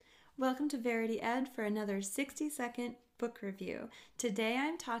Welcome to Verity Ed for another 60-second book review. Today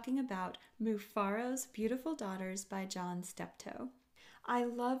I'm talking about Mufaro's Beautiful Daughters by John Steptoe. I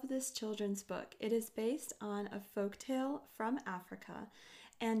love this children's book. It is based on a folktale from Africa,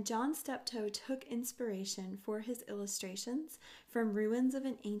 and John Steptoe took inspiration for his illustrations from ruins of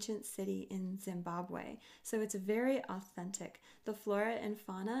an ancient city in Zimbabwe. So it's very authentic. The flora and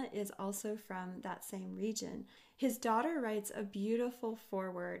fauna is also from that same region. His daughter writes a beautiful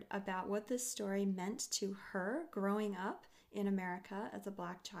foreword about what this story meant to her growing up in America as a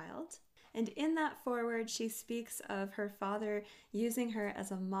Black child. And in that foreword, she speaks of her father using her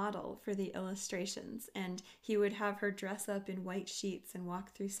as a model for the illustrations, and he would have her dress up in white sheets and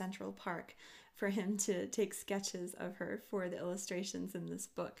walk through Central Park for him to take sketches of her for the illustrations in this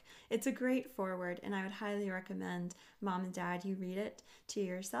book. It's a great foreword, and I would highly recommend mom and dad you read it to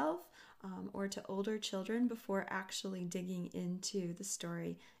yourself or to older children before actually digging into the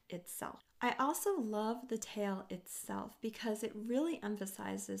story itself. I also love the tale itself because it really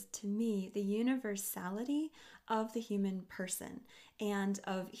emphasizes to me the universality of the human person and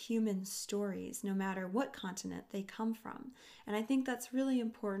of human stories, no matter what continent they come from. And I think that's really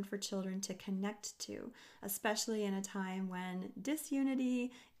important for children to connect to, especially in a time when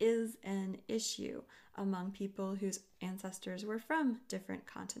disunity is an issue among people whose ancestors were from different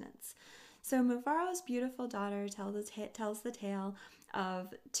continents. So Mufaro's Beautiful Daughter tells the tale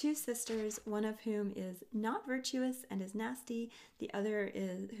of two sisters, one of whom is not virtuous and is nasty, the other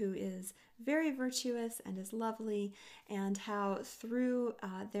who is very virtuous and is lovely, and how through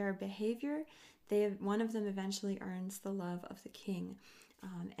their behavior, one of them eventually earns the love of the king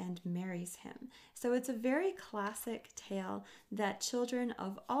and marries him. So it's a very classic tale that children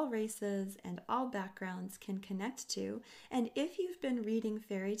of all races and all backgrounds can connect to. And if you've been reading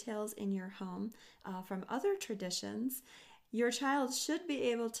fairy tales in your home from other traditions, your child should be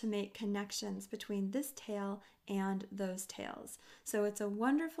able to make connections between this tale and those tales. So it's a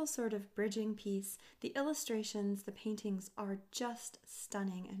wonderful sort of bridging piece. The illustrations, the paintings are just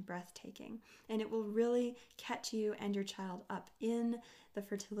stunning and breathtaking, and it will really catch you and your child up in the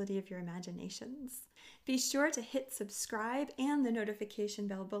fertility of your imaginations. Be sure to hit subscribe and the notification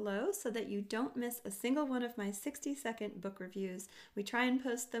bell below so that you don't miss a single one of my 60-second book reviews. We try and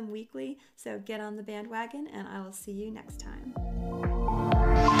post them weekly, so get on the bandwagon, and I will see you next time.